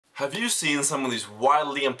Have you seen some of these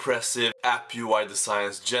wildly impressive app UI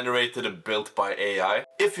designs generated and built by AI?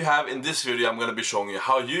 If you have, in this video I'm going to be showing you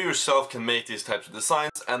how you yourself can make these types of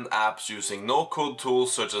designs and apps using no-code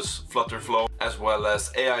tools such as FlutterFlow, as well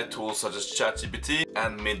as AI tools such as ChatGPT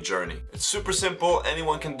and MidJourney. It's super simple,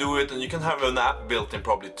 anyone can do it, and you can have an app built in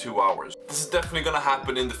probably 2 hours. This is definitely going to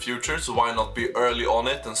happen in the future, so why not be early on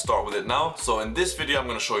it and start with it now? So in this video I'm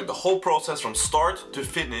going to show you the whole process from start to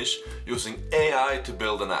finish using AI to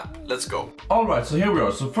build an app. Let's go. Alright, so here we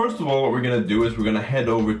are. So first of all, what we're gonna do is we're gonna head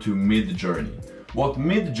over to MidJourney. What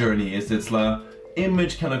MidJourney is, it's an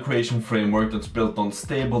image kind of creation framework that's built on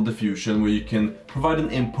stable diffusion, where you can provide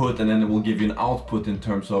an input and then it will give you an output in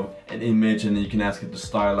terms of an image, and then you can ask it to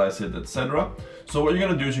stylize it, etc. So what you're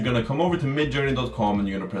gonna do is you're gonna come over to midjourney.com and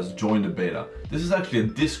you're gonna press join the beta. This is actually a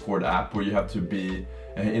Discord app where you have to be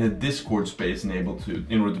in a Discord space in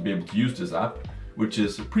order to be able to use this app, which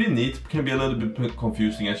is pretty neat. Can be a little bit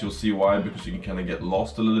confusing, as you'll see why, because you can kind of get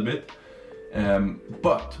lost a little bit.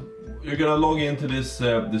 But you're gonna log into this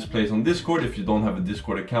place on Discord. If you don't have a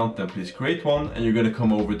Discord account, then please create one, and you're gonna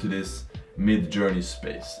come over to this MidJourney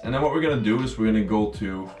space. And then what we're gonna do is we're gonna go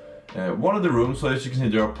to one of the rooms. So as you can see,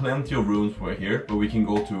 there are plenty of rooms right here, but we can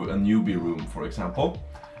go to a newbie room, for example,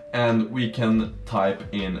 and we can type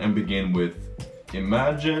in and begin with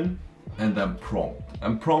imagine and then prompt.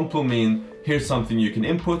 And prompt will mean here's something you can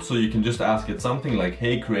input, so you can just ask it something like,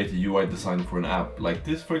 hey, create a UI design for an app like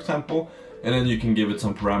this, for example, and then you can give it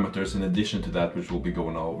some parameters in addition to that, which we'll be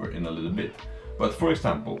going over in a little bit. But for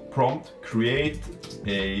example, prompt, create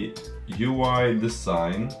a UI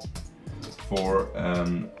design for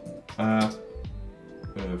an app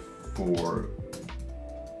for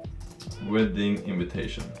wedding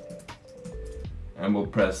invitation. And we'll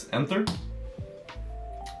press enter.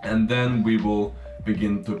 And then we will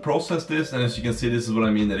begin to process this, and as you can see, this is what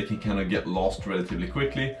I mean, that it can kind of get lost relatively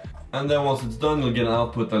quickly. And then once it's done, you'll get an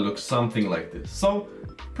output that looks something like this. So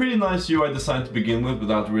pretty nice UI design to begin with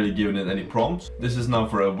without really giving it any prompts. This is now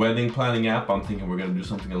for a wedding planning app. I'm thinking we're going to do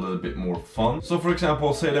something a little bit more fun. So for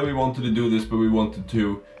example, say that we wanted to do this, but we wanted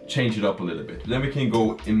to change it up a little bit. Then we can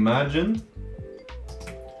go imagine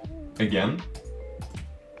again,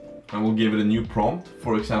 and we'll give it a new prompt.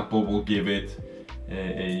 For example, we'll give it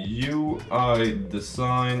a UI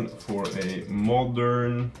design for a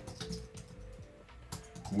modern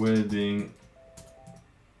wedding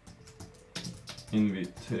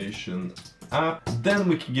invitation app. Then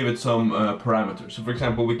we can give it some parameters. So for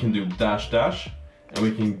example, we can do dash dash, and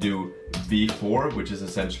we can do v4, which is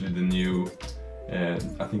essentially the new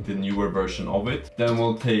I think the newer version of it.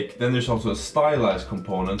 Then there's also a stylized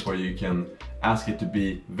component where you can ask it to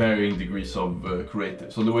be varying degrees of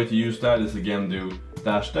creative. So the way to use that is again do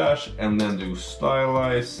dash dash and then do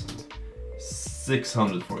stylize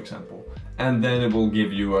 600, for example. And then it will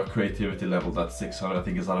give you a creativity level that's 600. I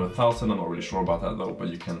think it's out of 1,000. I'm not really sure about that though, but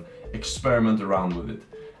you can experiment around with it.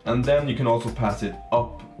 And then you can also pass it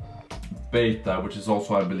up beta, which is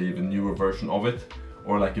also, I believe, a newer version of it,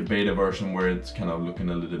 or like a beta version where it's kind of looking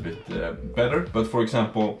a little bit better. But for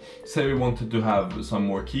example, say we wanted to have some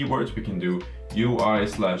more keywords, we can do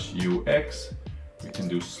UI/UX, we can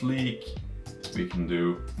do sleek, we can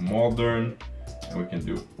do modern, and we can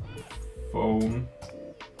do phone.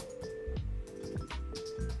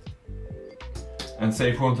 And say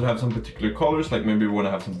if we want to have some particular colors, like maybe we want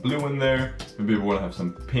to have some blue in there, maybe we want to have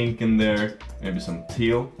some pink in there, maybe some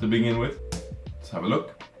teal to begin with. Let's have a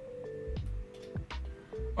look.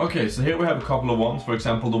 Okay, so here we have a couple of ones. For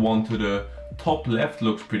example, the one to the top left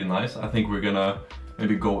looks pretty nice. I think we're gonna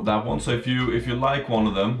maybe go with that one. So if you like one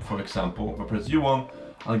of them, for example, if I press U1,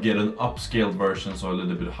 I'll get an upscaled version, so a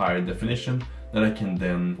little bit higher definition that I can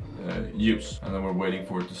then use. And then we're waiting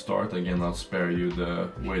for it to start. Again, I'll spare you the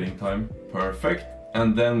waiting time. Perfect.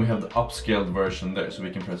 And then we have the upscaled version there, so we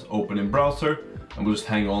can press open in browser, and we'll just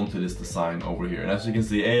hang on to this design over here. And as you can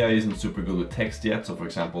see, AI isn't super good with text yet. So for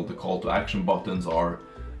example, the call to action buttons are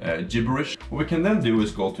gibberish. What we can then do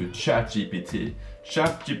is go to ChatGPT.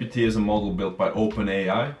 ChatGPT is a model built by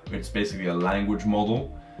OpenAI. It's basically a language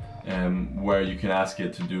model where you can ask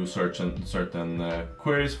it to do certain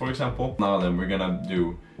queries, for example. Now then, we're gonna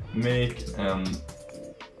do make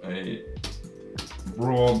a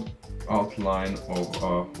broad outline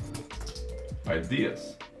of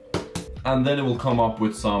ideas. And then it will come up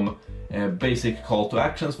with some basic call to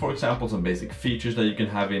actions, for example, some basic features that you can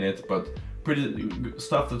have in it, but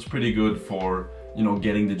stuff that's pretty good for, you know,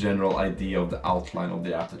 getting the general idea of the outline of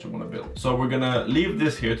the app that you want to build. So we're gonna leave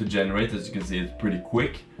this here to generate. As you can see, it's pretty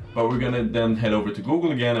quick, but we're gonna then head over to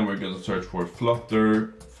Google again, and we're gonna search for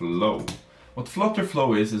FlutterFlow. What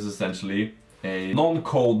FlutterFlow is essentially a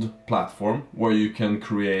non-code platform where you can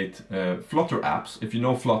create Flutter apps. If you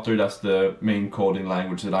know Flutter, that's the main coding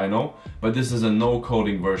language that I know, but this is a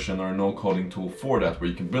no-coding version or a no-coding tool for that, where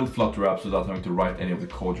you can build Flutter apps without having to write any of the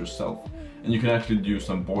code yourself. And you can actually do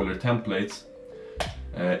some boiler templates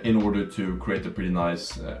in order to create a pretty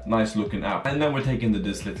nice looking app. And then we're taken to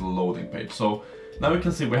this little loading page. So now we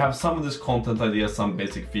can see we have some of this content ideas, some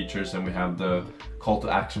basic features, and we have the call to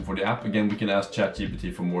action for the app. Again, we can ask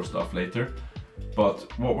ChatGPT for more stuff later.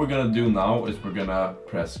 But what we're gonna do now is we're gonna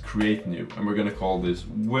press create new, and we're gonna call this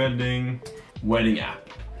wedding app.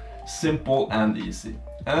 Simple and easy.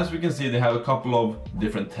 And as we can see, they have a couple of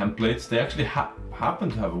different templates. They actually happen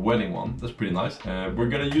to have a wedding one. That's pretty nice. We're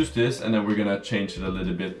gonna use this, and then we're gonna change it a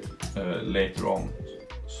little bit later on.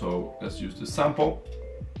 So let's use this sample.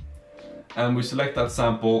 And we select that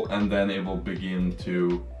sample, and then it will begin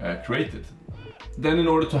to create it. Then in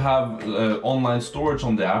order to have online storage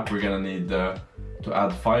on the app, we're gonna need to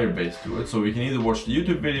add Firebase to it. So we can either watch the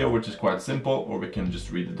YouTube video, which is quite simple, or we can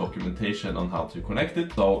just read the documentation on how to connect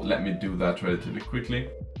it. So let me do that relatively quickly.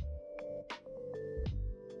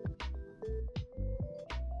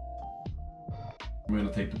 I'm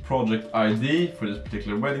gonna take the project ID for this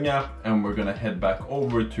particular wedding app, and we're gonna head back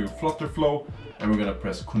over to FlutterFlow, and we're gonna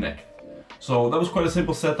press connect. So that was quite a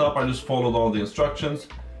simple setup. I just followed all the instructions.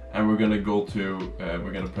 And we're gonna go to,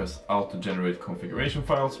 we're gonna press out to generate configuration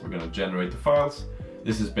files. We're gonna generate the files.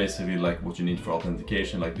 This is basically like what you need for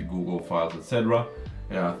authentication, like the Google files, etc.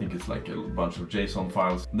 Yeah, I think it's like a bunch of JSON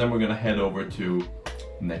files. Then we're gonna head over to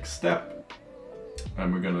next step,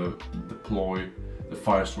 and we're gonna deploy the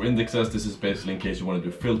Firestore indexes. This is basically in case you want to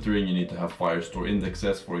do filtering, you need to have Firestore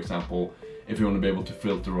indexes. For example, if you want to be able to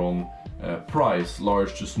filter on price,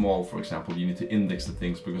 large to small, for example, you need to index the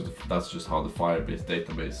things, because that's just how the Firebase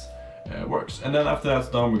database works. And then after that's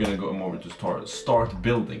done, we're gonna go over to start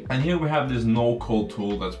building. And here we have this no-code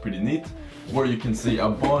tool that's pretty neat, where you can see a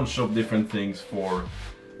bunch of different things for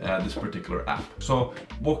this particular app. So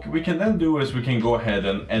what we can then do is we can go ahead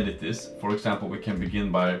and edit this. For example, we can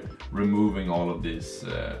begin by removing all of these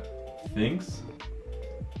things.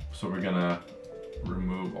 So we're gonna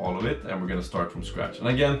remove all of it, and we're gonna start from scratch. And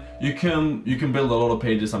again, you can build a lot of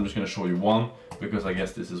pages. I'm just gonna show you one, because I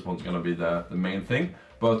guess this is what's gonna be the main thing.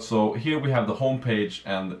 But so here we have the home page,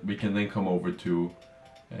 and we can then come over to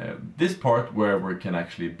this part where we can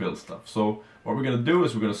actually build stuff. So what we're gonna do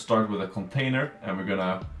is we're gonna start with a container, and we're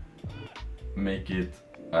gonna make it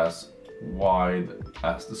as wide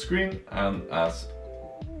as the screen and as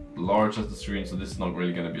large as the screen. So this is not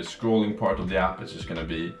really going to be a scrolling part of the app. It's just going to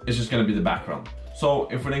be the background. So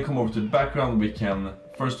if we then come over to the background, we can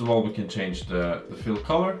first of all we can change the fill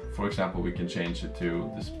color. For example, we can change it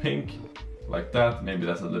to this pink, like that. Maybe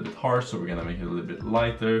that's a little bit harsh, so we're going to make it a little bit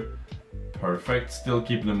lighter. Perfect. Still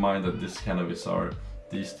keeping in mind that this kind of is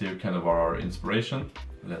these two kind of are our inspiration.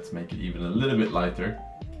 Let's make it even a little bit lighter.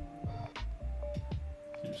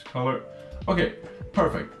 Use color. Okay,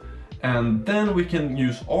 perfect. And then we can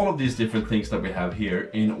use all of these different things that we have here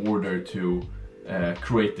in order to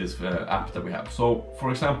create this app that we have. So for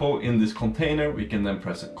example, in this container, we can then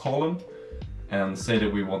press a column and say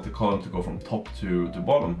that we want the column to go from top to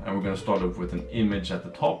bottom. And we're going to start off with an image at the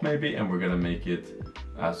top maybe, and we're going to make it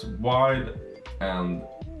as wide and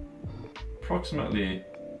approximately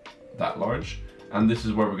that large. And this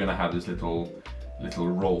is where we're going to have this little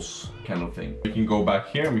rose kind of thing. We can go back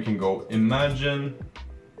here and we can go imagine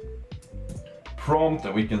prompt,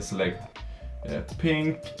 and we can select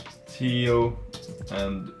pink, teal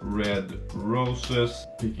and red roses,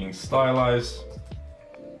 picking stylize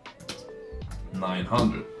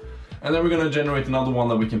 900. And then we're going to generate another one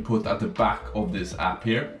that we can put at the back of this app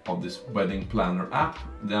here, of this wedding planner app.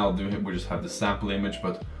 Now we just have the sample image,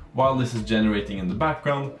 but while this is generating in the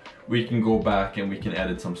background, we can go back and we can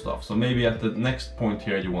edit some stuff. So maybe at the next point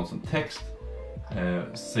here you want some text.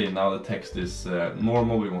 Say now the text is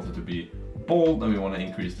normal, we want it to be bold, and we want to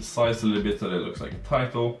increase the size a little bit so that it looks like a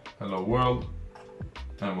title. Hello world,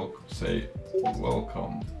 and we'll say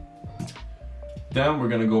welcome. Then we're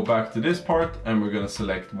going to go back to this part, and we're going to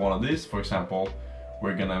select one of these. For example,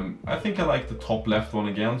 we're going to, I think I like the top left one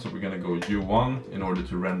again, so we're going to go U1 in order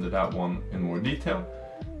to render that one in more detail.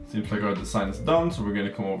 Seems like our design is done, so we're going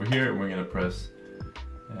to come over here and we're going to press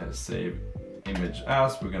save image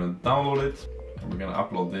as. We're going to download it, and we're going to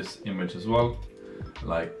upload this image as well,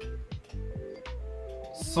 like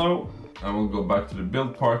so. And we'll go back to the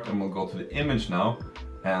build part, and we'll go to the image now.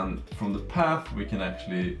 And from the path, we can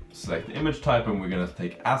actually select the image type, and we're going to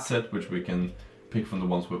take asset, which we can pick from the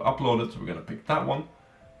ones we've uploaded. So we're going to pick that one,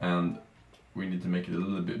 and we need to make it a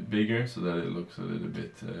little bit bigger so that it looks a little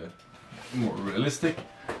bit more realistic.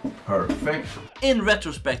 Perfect. In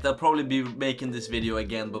retrospect, I'll probably be making this video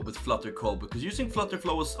again, but with Flutter code, because using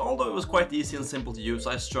FlutterFlow was, although it was quite easy and simple to use,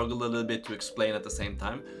 I struggled a little bit to explain at the same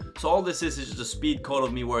time. So all this is just a speed code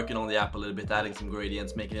of me working on the app a little bit, adding some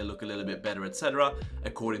gradients, making it look a little bit better, etc.,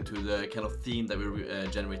 according to the kind of theme that we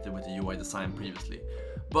generated with the UI design previously.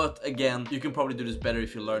 But again, you can probably do this better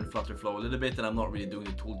if you learn FlutterFlow a little bit, and I'm not really doing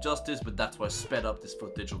the tool justice, but that's why I sped up this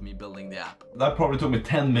footage of me building the app. That probably took me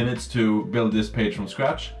 10 minutes to build this page from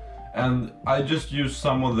scratch. And I just used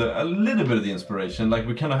a little bit of the inspiration. Like,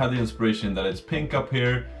 we kind of had the inspiration that it's pink up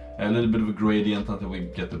here, a little bit of a gradient until we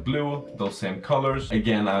get the blue, those same colors.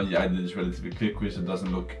 Again, I did this relatively quickly, so it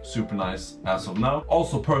doesn't look super nice as of now.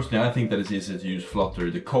 Also, personally, I think that it's easier to use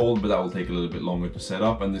Flutter, the code, but that will take a little bit longer to set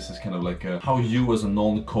up. And this is kind of like how you as a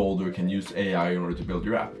non-coder can use AI in order to build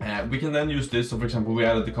your app. We can then use this. So for example, we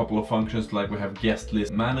added a couple of functions, like we have guest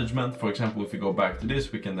list management. For example, if we go back to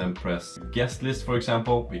this, we can then press guest list, for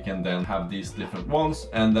example. We can then have these different ones,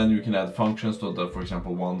 and then you can add functions so that, for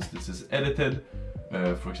example, once this is edited,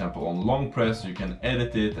 for example, on long press, you can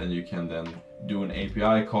edit it and you can then do an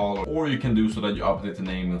API call, or you can do so that you update the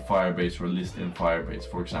name in Firebase or list in Firebase,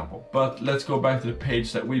 for example. But let's go back to the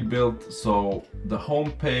page that we built. So the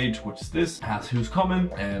home page, which is this, has who's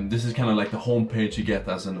coming, and this is kind of like the home page you get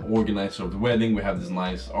as an organizer of the wedding. We have this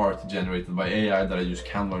nice art generated by AI that I use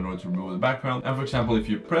Canva in order to remove the background. And for example, if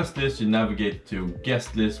you press this, you navigate to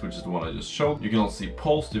guest list, which is the one I just showed. You can also see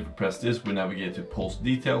post. If you press this, we navigate to post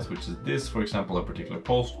details, which is this, for example, a particular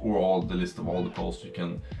post, or all the list of all the posts. You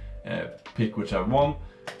can pick whichever one.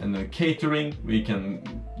 And then catering, we can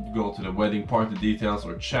go to the wedding party details,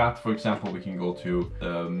 or chat, for example, we can go to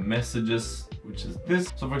the messages, which is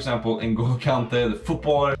this. So for example, N'Golo Kante, the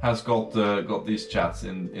footballer, has got these chats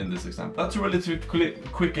in this example. That's a relatively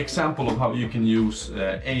quick example of how you can use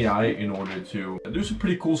AI in order to do some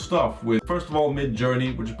pretty cool stuff with, first of all,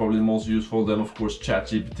 MidJourney, which is probably the most useful, then of course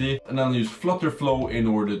ChatGPT, and then use FlutterFlow in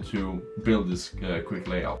order to build this quick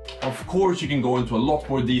layout. Of course, you can go into a lot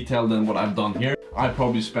more detail than what I've done here. I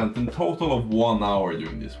probably spent a total of 1 hour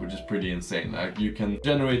doing this, which is pretty insane. Like, you can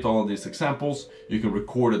generate all of these examples, you can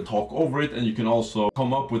record and talk over it, and you can also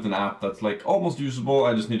come up with an app that's like almost usable.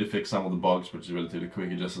 I just need to fix some of the bugs, which is relatively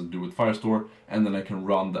quick. It just has to do with Firestore, and then I can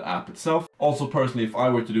run the app itself. Also, personally, if I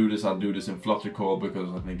were to do this, I'd do this in Flutter code because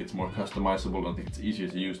I think it's more customizable. I think it's easier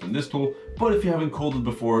to use than this tool. But if you haven't coded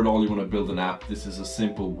before at all, you want to build an app, this is a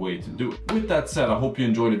simple way to do it. With that said, I hope you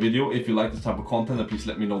enjoyed the video. If you like this type of content, then please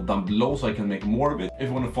let me know down below so I can make more of it. If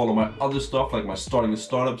you want to follow my other stuff, like my Starting a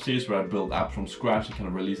Startup series, where I build apps from scratch and kind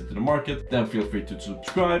of release it to the market, then feel free to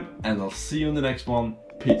subscribe, and I'll see you in the next one.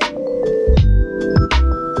 Peace.